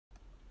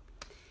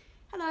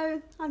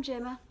Hello, I'm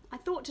Gemma. I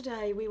thought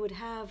today we would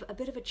have a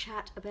bit of a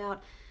chat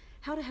about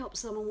how to help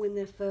someone when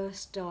they're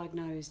first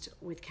diagnosed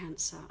with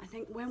cancer. I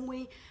think when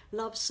we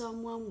love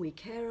someone, we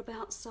care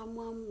about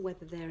someone,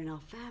 whether they're in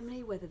our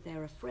family, whether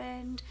they're a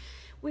friend,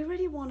 we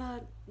really want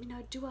to,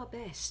 do our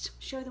best,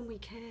 show them we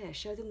care,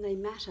 show them they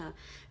matter.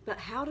 But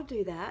how to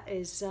do that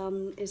is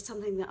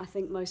something that I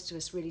think most of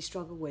us really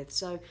struggle with.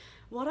 So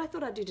what I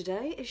thought I'd do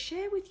today is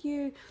share with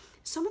you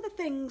some of the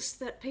things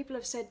that people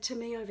have said to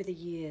me over the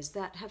years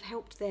that have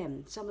helped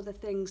them, some of the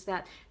things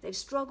that they've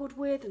struggled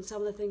with and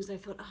some of the things they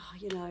thought,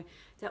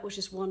 that was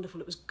just wonderful,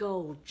 it was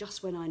gold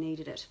just when I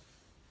needed it.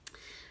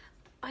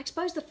 I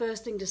suppose the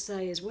first thing to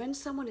say is when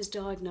someone is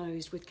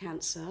diagnosed with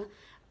cancer,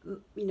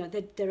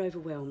 they're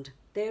overwhelmed.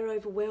 They're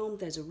overwhelmed,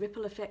 there's a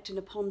ripple effect in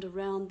a pond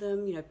around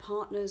them,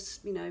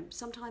 partners,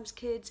 sometimes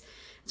kids.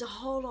 There's a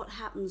whole lot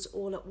happens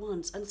all at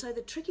once. And so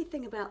the tricky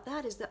thing about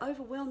that is they're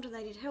overwhelmed and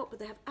they need help, but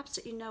they have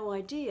absolutely no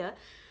idea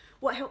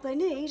what help they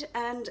need,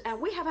 and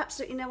we have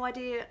absolutely no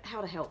idea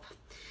how to help.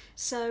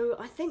 So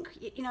I think,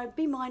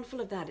 be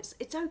mindful of that.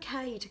 It's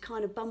okay to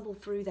kind of bumble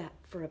through that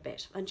for a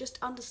bit and just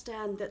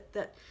understand that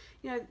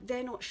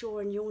they're not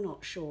sure and you're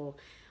not sure.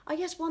 I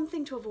guess one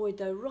thing to avoid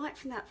though, right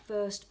from that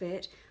first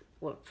bit,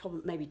 well,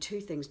 probably maybe two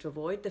things to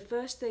avoid. The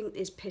first thing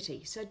is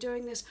pity. So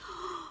doing this,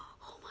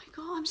 oh my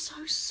God, I'm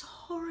so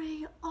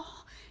sorry.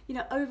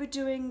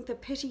 Overdoing the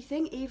pity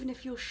thing, even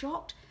if you're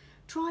shocked,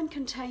 try and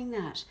contain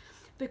that.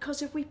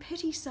 Because if we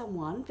pity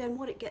someone, then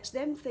what it gets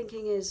them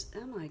thinking is,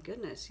 oh my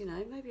goodness,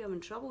 maybe I'm in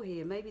trouble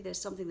here. Maybe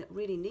there's something that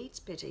really needs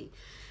pity.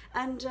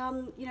 And,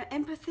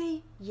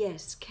 empathy,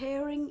 yes.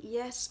 Caring,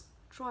 yes.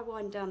 Try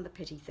wind down the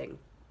pity thing.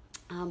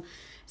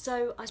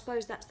 So I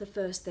suppose that's the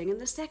first thing.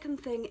 And the second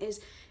thing is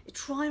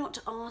try not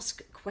to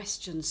ask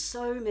questions,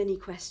 so many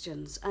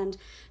questions. And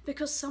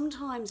because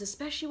sometimes,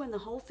 especially when the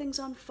whole thing's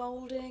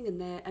unfolding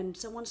and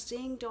someone's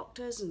seeing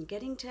doctors and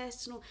getting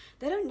tests and all,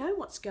 they don't know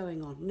what's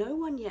going on. No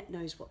one yet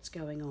knows what's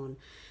going on.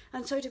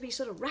 And so to be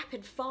sort of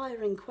rapid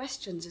firing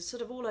questions is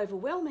sort of all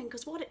overwhelming,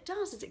 because what it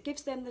does is it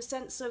gives them the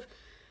sense of,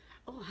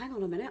 oh, hang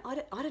on a minute,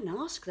 I didn't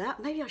ask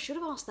that. Maybe I should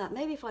have asked that.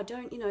 Maybe if I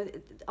don't,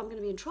 I'm going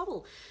to be in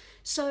trouble.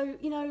 So,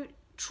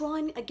 try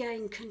and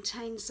again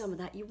contain some of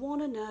that. You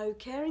want to know,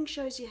 caring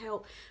shows you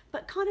help,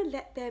 but kind of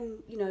let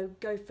them,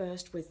 go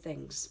first with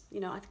things,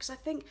 because I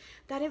think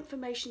that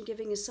information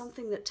giving is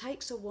something that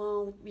takes a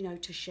while,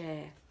 to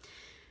share.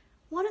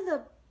 One of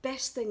the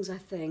best things I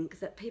think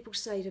that people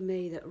say to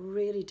me that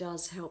really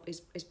does help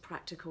is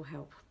practical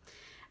help.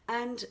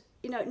 And,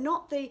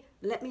 not the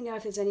let me know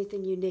if there's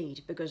anything you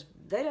need, because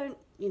they don't,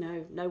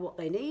 know what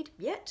they need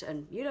yet,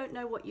 and you don't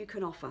know what you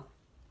can offer.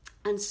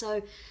 And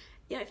so,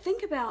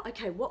 think about,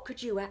 okay, what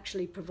could you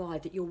actually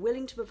provide that you're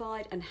willing to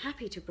provide and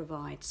happy to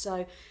provide?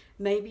 So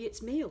maybe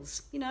it's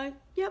meals,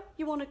 yep,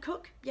 you want to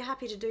cook, you're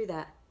happy to do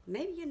that.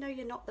 Maybe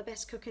you're not the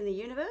best cook in the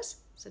universe,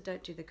 so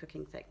don't do the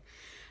cooking thing.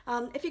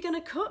 If you're going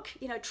to cook,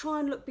 try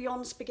and look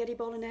beyond spaghetti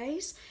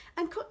bolognese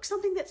and cook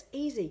something that's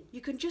easy.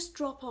 You can just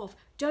drop off.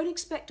 Don't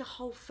expect a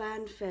whole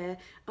fanfare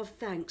of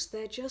thanks.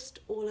 They're just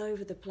all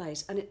over the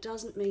place, and it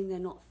doesn't mean they're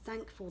not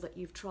thankful that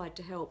you've tried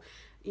to help,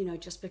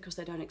 just because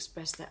they don't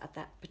express that at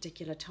that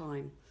particular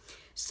time.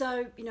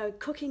 So,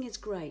 cooking is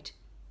great.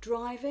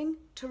 Driving,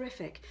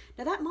 terrific.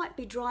 Now that might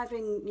be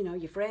driving,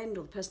 your friend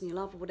or the person you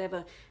love or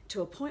whatever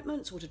to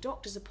appointments or to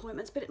doctor's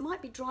appointments, but it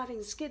might be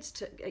driving kids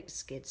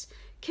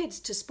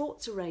to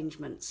sports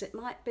arrangements. It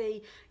might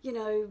be,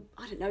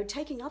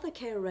 taking other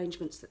care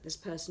arrangements that this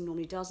person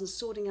normally does and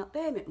sorting out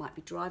them. It might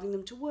be driving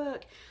them to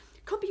work.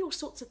 It could be all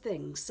sorts of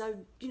things. So,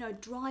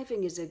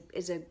 driving is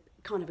a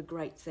kind of a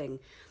great thing.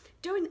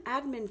 Doing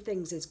admin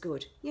things is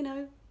good,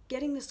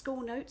 getting the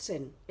school notes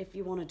in if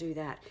you want to do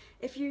that.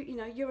 If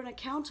you're an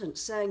accountant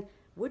saying,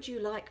 would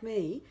you like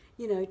me,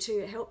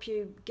 to help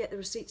you get the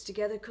receipts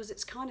together because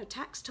it's kind of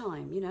tax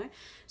time,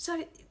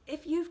 So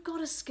if you've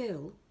got a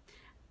skill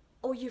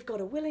or you've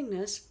got a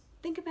willingness,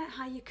 think about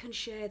how you can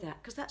share that,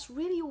 because that's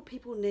really all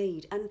people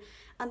need. And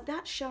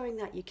that's showing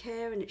that you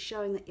care, and it's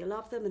showing that you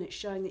love them, and it's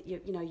showing that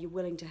you're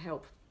willing to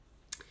help.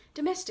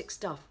 Domestic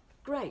stuff,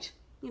 great,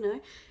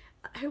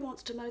 Who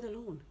wants to mow the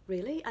lawn,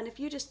 really? And if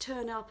you just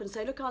turn up and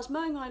say, look, I was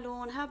mowing my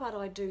lawn, how about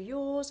I do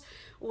yours?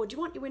 Or do you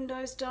want your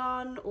windows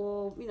done?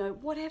 Or,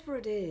 whatever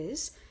it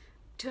is,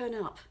 turn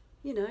up.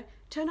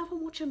 Turn up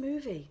and watch a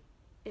movie,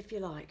 if you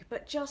like.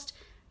 But just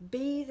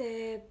be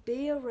there,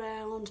 be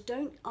around.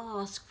 Don't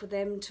ask for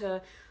them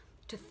to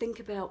think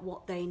about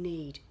what they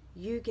need.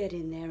 You get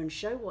in there and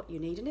show what you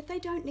need. And if they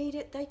don't need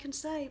it, they can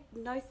say,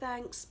 no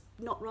thanks,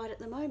 not right at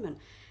the moment.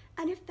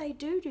 And if they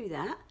do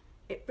that,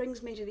 it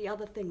brings me to the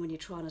other thing when you're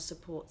trying to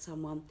support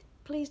someone.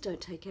 Please don't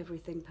take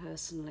everything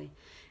personally.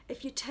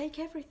 If you take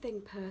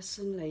everything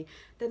personally,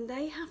 then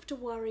they have to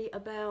worry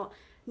about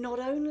not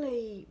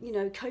only,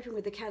 coping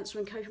with the cancer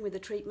and coping with the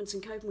treatments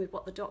and coping with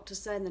what the doctors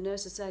say and the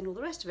nurses say and all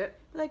the rest of it,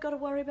 but they've got to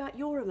worry about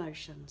your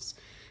emotions.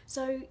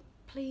 So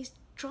please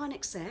try and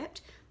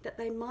accept that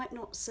they might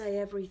not say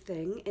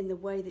everything in the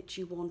way that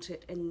you want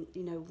it and,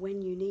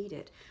 when you need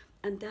it.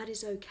 And that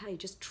is okay.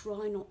 Just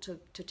try not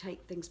to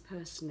take things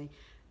personally.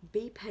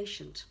 Be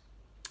patient.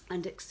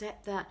 and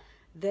accept that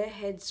their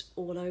head's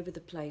all over the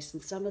place,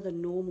 and some of the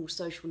normal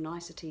social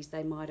niceties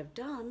they might have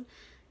done,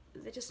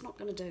 they're just not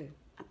going to do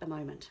at the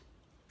moment.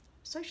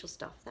 Social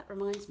stuff, that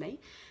reminds me.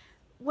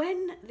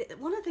 One of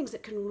the things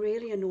that can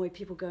really annoy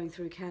people going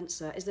through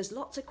cancer is there's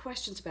lots of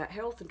questions about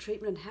health and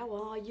treatment and how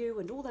are you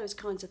and all those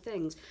kinds of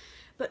things,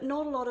 but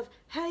not a lot of,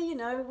 hey, you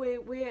know,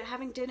 we're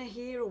having dinner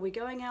here or we're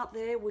going out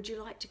there, would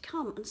you like to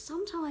come? And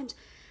sometimes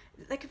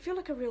they can feel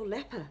like a real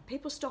leper.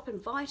 People stop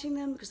inviting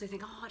them because they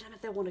think, oh, I don't know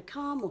if they want to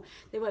come, or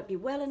they won't be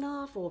well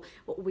enough, or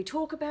what will we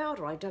talk about,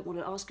 or I don't want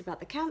to ask about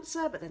the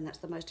cancer, but then that's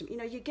the most, you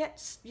know,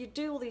 you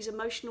do all these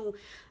emotional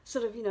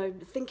sort of, you know,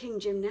 thinking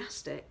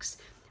gymnastics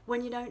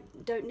when you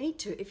don't need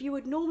to. If you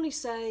would normally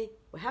say,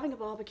 we're having a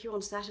barbecue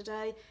on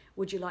Saturday,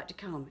 would you like to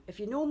come? If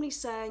you're normally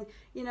saying,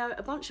 you know,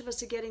 a bunch of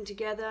us are getting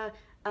together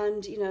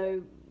and, you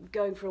know,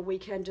 going for a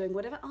weekend, doing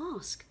whatever,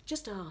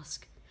 just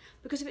ask.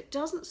 Because if it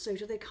doesn't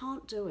suit or they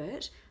can't do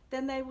it,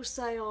 then they will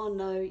say, oh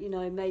no, you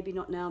know, maybe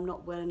not now, I'm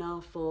not well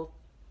enough, or,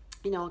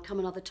 you know, I'll come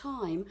another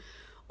time.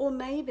 Or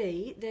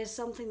maybe there's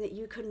something that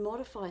you can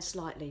modify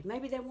slightly.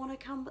 Maybe they want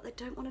to come, but they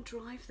don't want to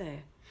drive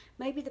there.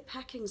 Maybe the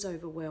packing's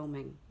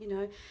overwhelming, you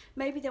know.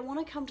 Maybe they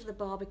want to come to the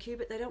barbecue,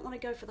 but they don't want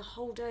to go for the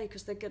whole day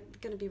because they're going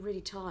to be really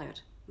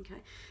tired,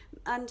 okay?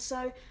 And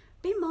so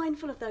be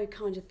mindful of those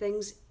kind of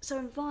things.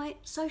 So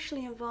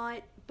socially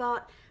invite,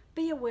 but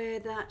be aware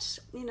that,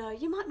 you know,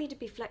 you might need to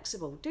be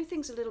flexible. Do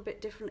things a little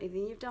bit differently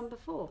than you've done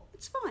before.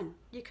 It's fine.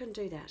 You can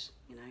do that,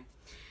 you know.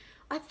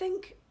 I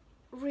think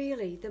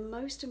really the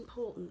most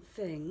important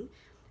thing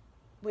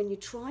when you're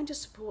trying to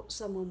support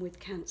someone with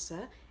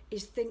cancer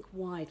is think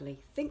widely.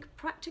 Think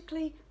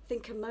practically,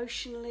 think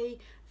emotionally,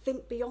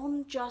 think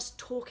beyond just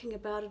talking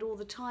about it all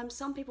the time.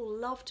 Some people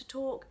love to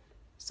talk.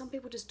 Some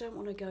people just don't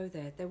want to go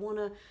there. They want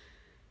to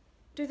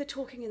do the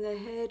talking in their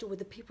head or with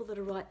the people that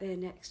are right there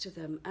next to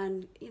them,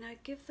 and, you know,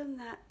 give them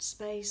that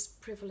space,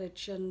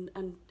 privilege and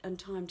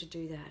time to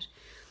do that.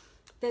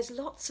 There's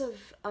lots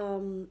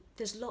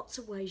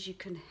of ways you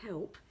can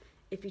help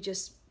if you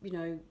just, you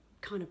know,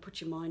 kind of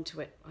put your mind to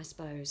it, I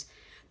suppose.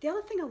 The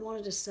other thing I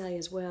wanted to say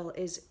as well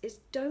is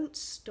don't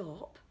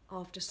stop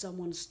after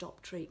someone's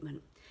stopped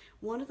treatment.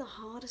 One of the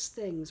hardest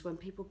things when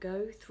people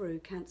go through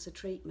cancer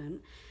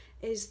treatment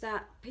is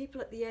that people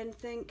at the end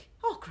think,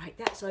 oh great,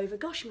 that's over,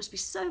 gosh, you must be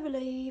so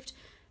relieved,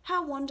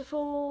 how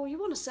wonderful, you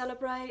want to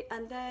celebrate,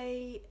 and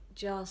they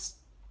just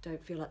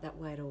don't feel like that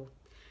way at all.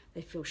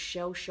 They feel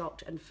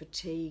shell-shocked and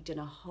fatigued and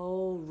a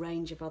whole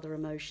range of other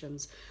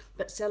emotions,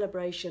 but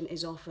celebration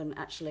is often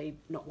actually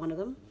not one of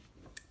them.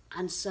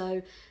 And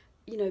so,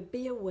 you know,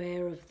 be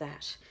aware of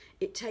that.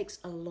 It takes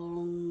a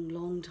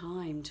long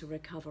time to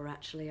recover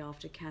actually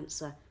after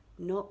cancer.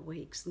 Not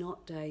weeks,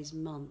 not days,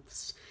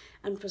 months.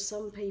 And for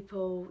some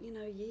people, you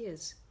know,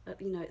 years.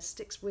 You know, it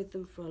sticks with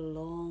them for a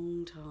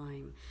long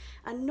time.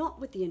 And not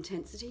with the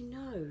intensity,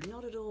 no,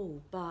 not at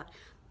all. But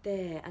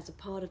there as a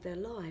part of their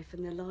life,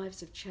 and their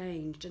lives have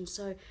changed. And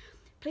so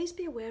please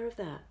be aware of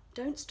that.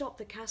 Don't stop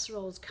the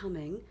casseroles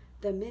coming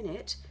the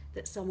minute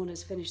that someone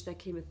has finished their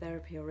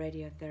chemotherapy or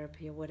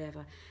radiotherapy or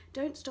whatever.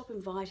 Don't stop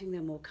inviting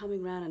them or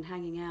coming around and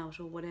hanging out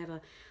or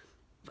whatever.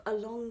 A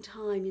long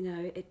time, you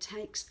know, it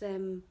takes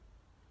them...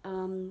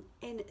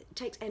 it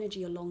takes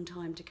energy a long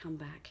time to come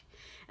back,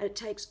 and it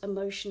takes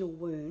emotional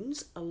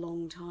wounds a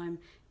long time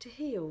to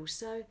heal.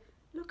 So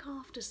look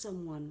after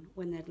someone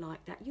when they're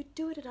like that. You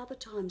do it at other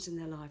times in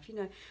their life. You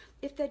know,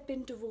 if they'd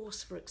been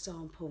divorced, for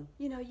example,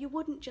 you know, you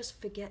wouldn't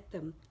just forget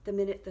them the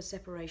minute the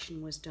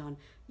separation was done.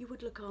 You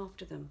would look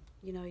after them,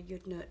 you know,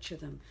 you'd nurture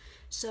them.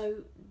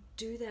 So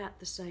do that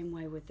the same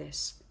way with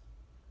this.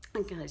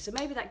 Okay, so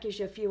maybe that gives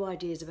you a few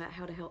ideas about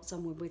how to help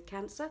someone with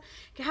cancer.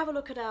 You can have a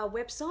look at our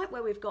website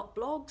where we've got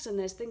blogs, and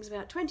there's things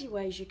about 20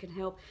 ways you can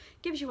help.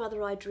 Gives you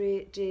other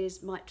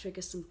ideas, might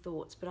trigger some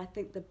thoughts. But I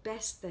think the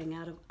best thing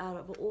out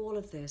of all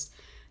of this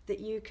that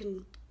you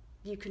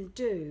can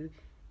do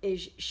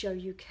is show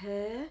you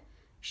care,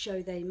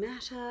 show they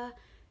matter,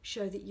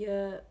 show that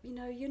you're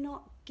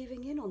not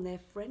giving in on their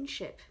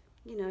friendship,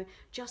 you know,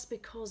 just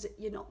because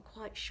you're not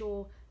quite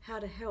sure how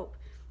to help.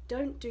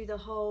 Don't do the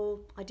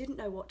whole, I didn't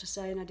know what to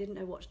say and I didn't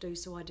know what to do,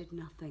 so I did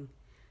nothing,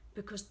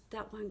 because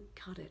that won't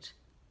cut it.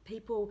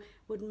 People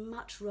would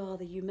much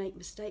rather you make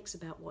mistakes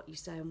about what you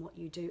say and what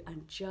you do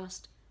and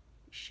just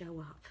show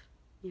up,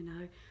 you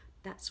know.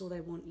 That's all they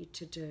want you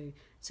to do.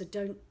 So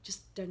don't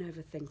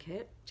overthink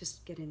it.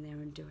 Just get in there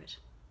and do it.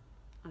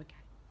 Okay.